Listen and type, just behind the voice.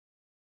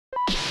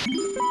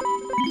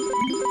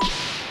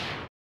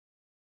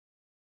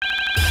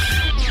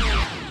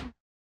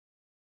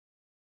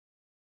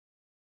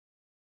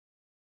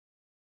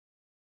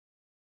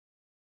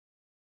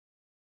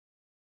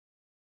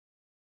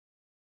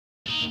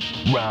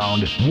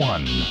Round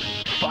 1,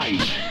 fight!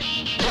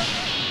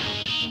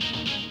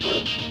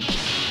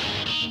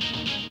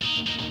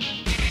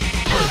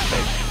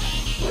 Perfect!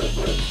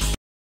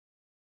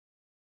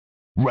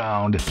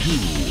 Round 2,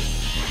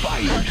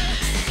 fight!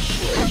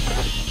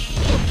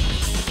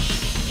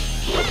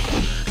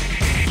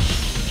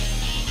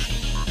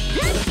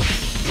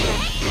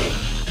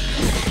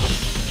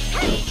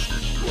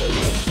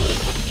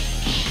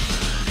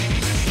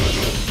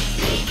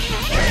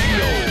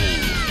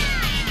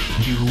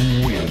 You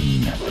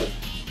win.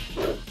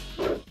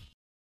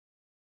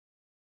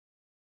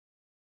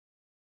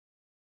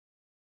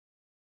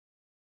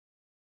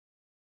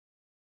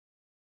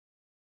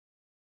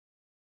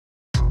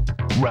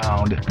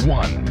 Round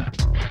 1,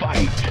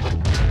 fight.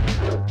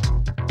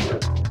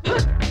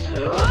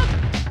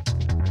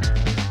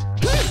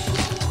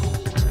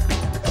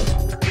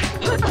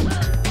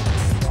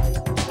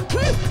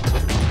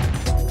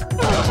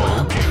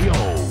 Double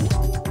KO.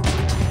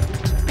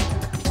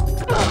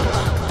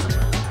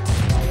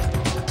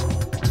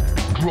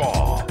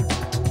 Draw.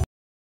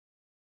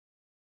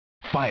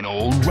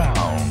 Final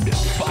round,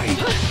 fight!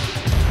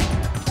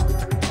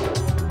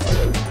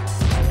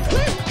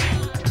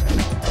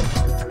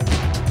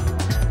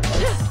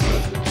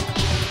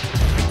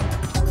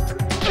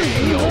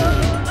 KO.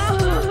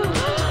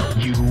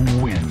 You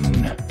win.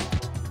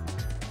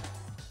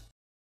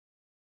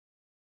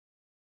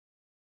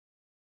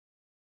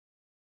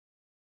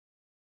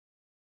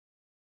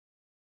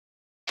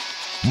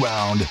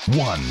 Round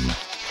 1,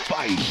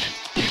 fight!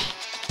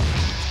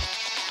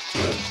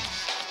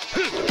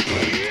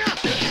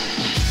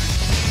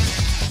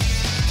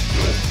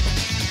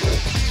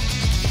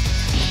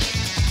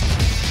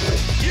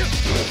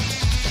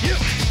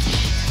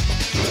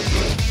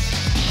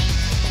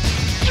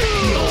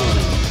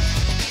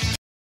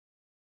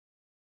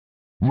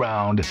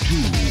 Round 2,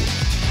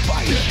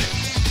 fight!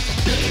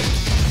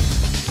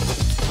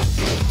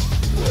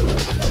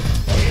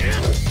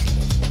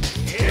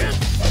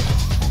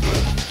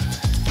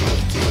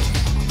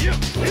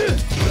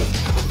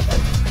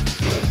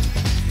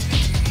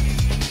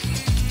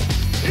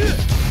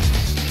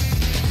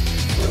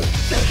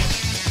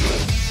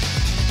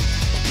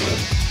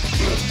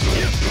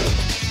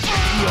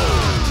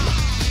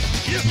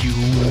 You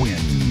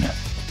win.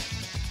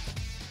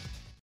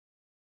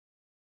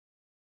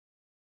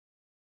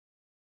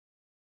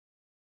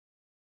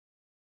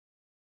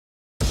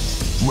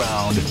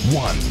 Round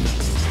 1,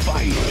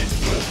 fight!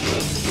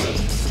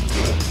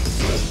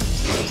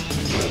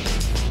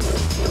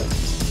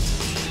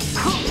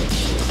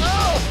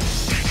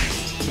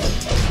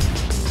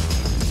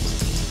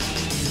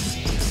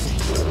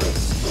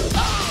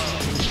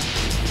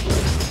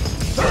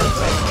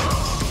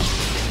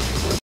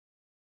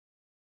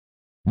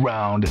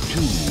 Round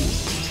 2,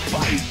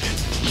 fight!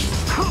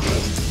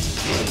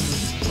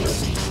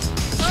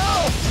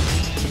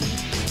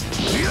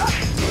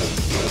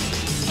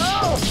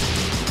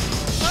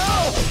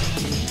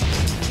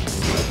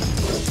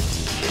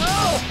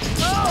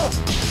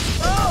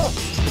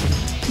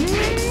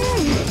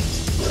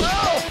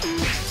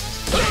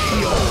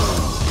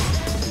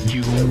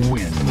 You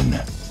win.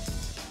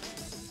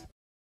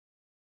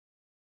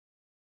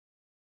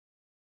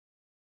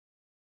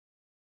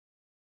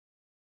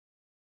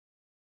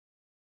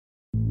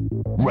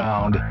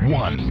 Round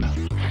 1,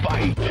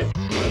 fight!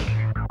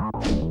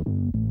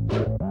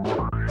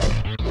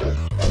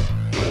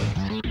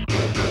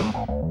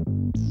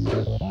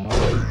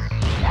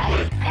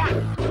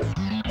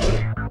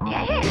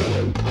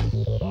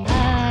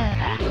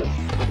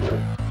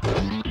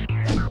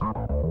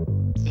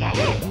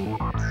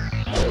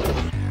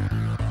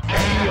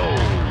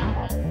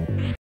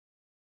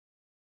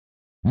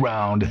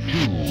 Round 2,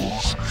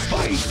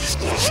 fight!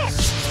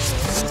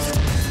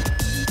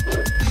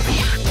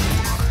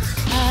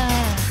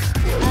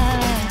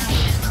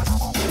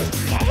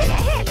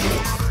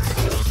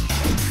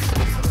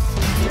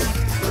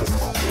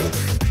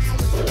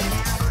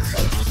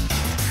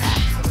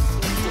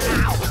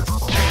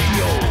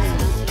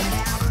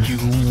 You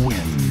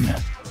win.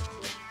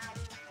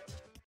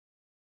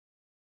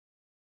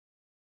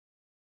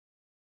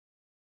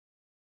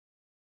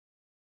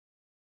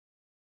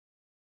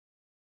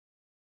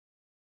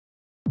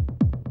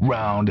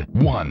 Round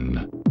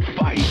 1,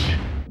 fight!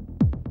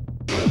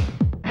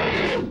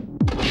 Perfect.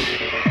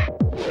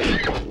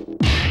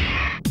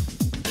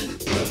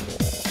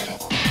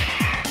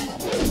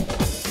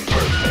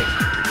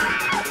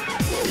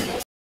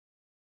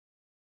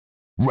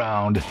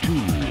 Round 2,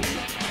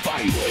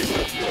 fight!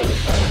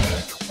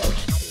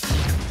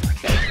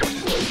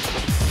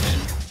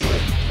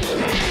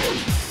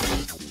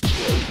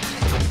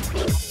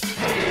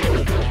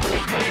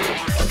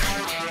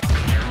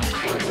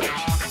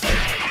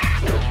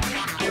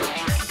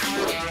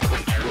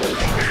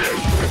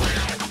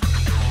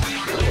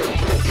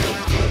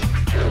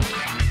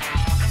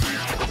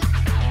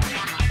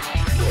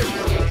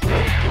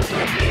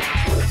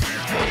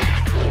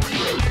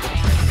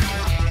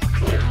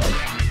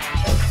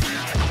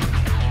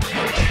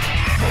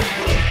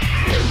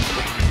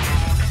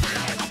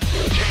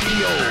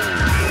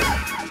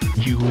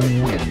 You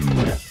win.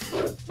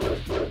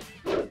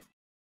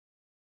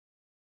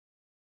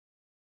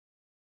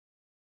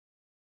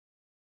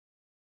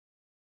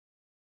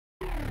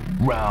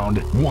 Round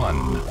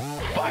 1.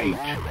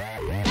 Fight.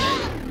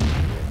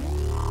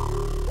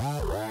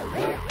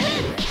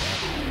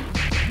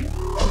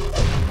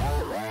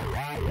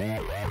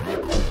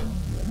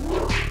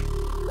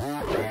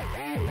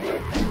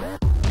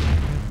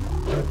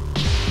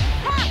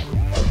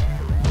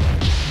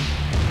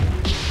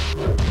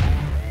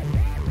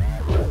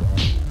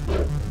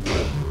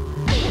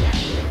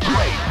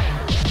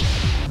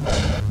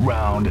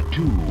 Round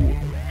 2.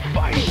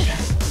 Fight.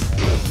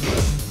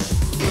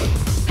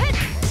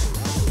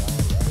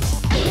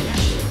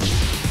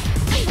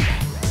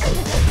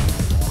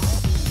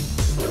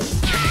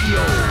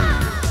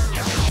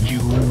 You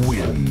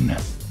win.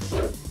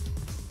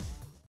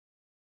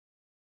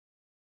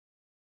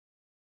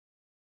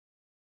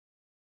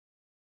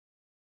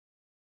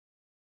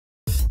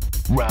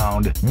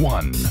 Round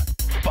 1.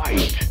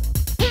 Fight.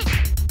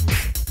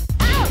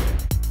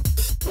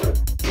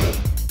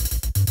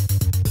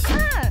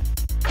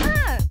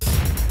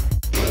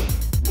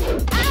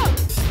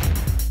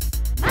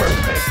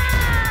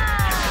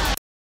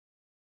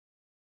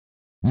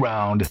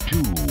 Round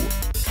 2.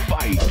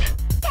 Fight.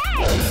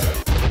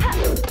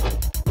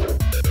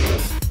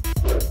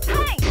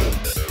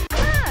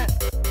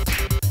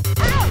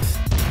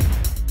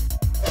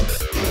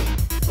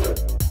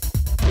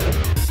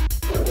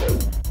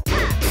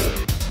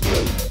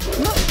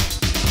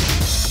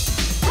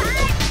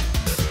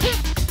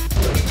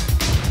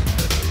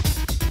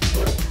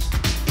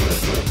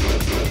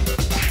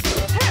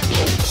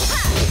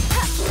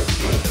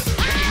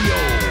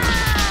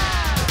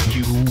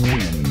 You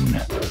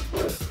win.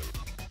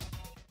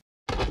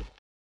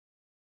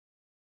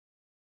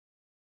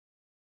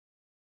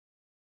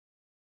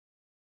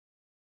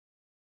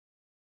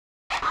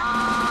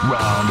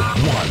 Round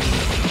 1.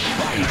 Fight.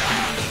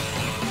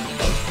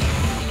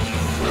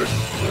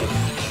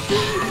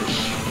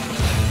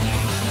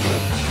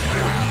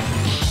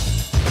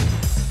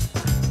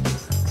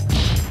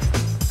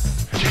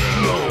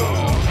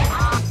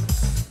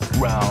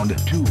 Round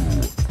 2.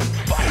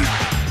 Fight.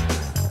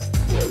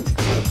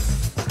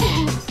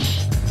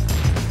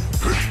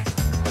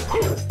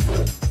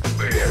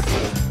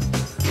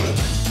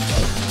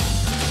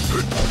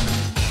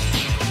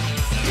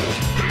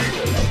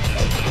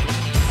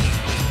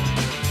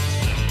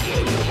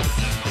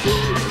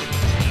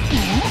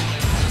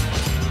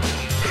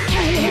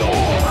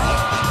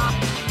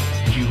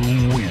 You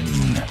win.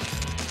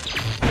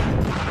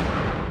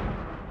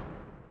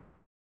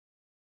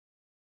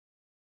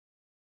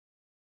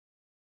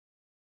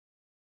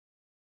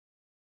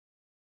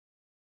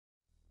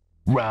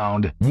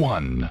 Round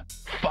 1.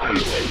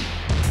 Fight.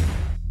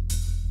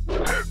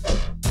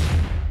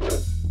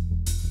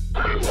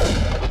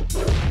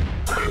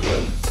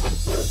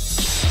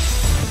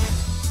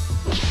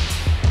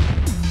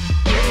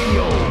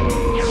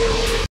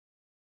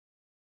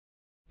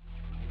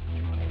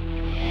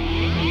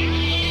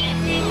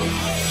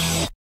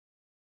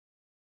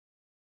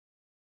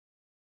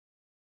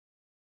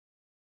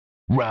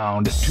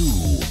 Round 2.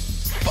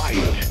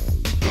 Fight.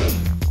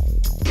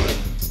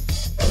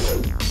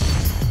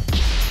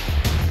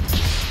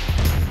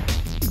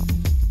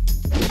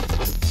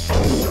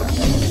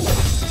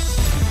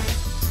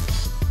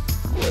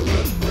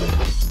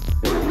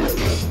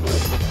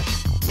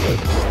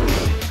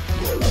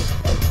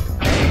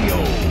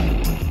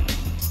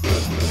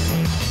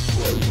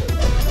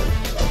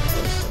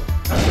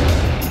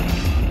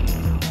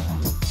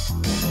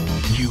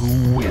 You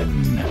win.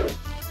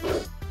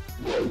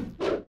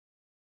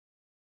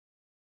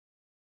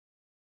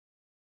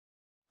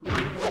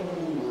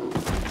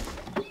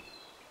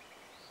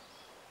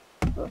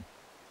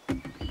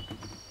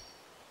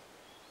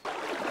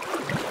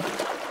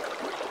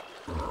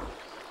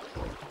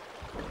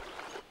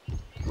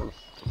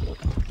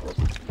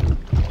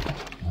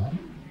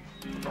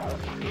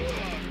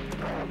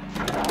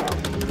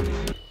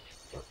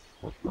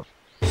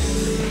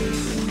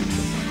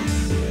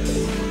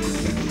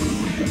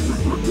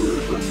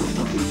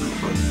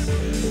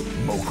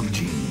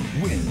 Mokujin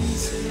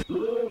wins.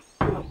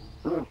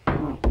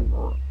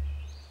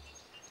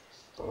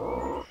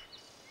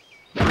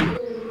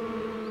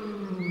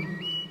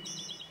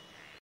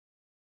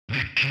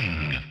 The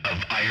King of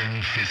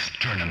Iron Fist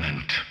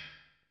Tournament.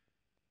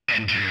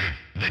 Enter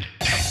the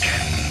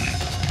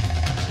Tekken.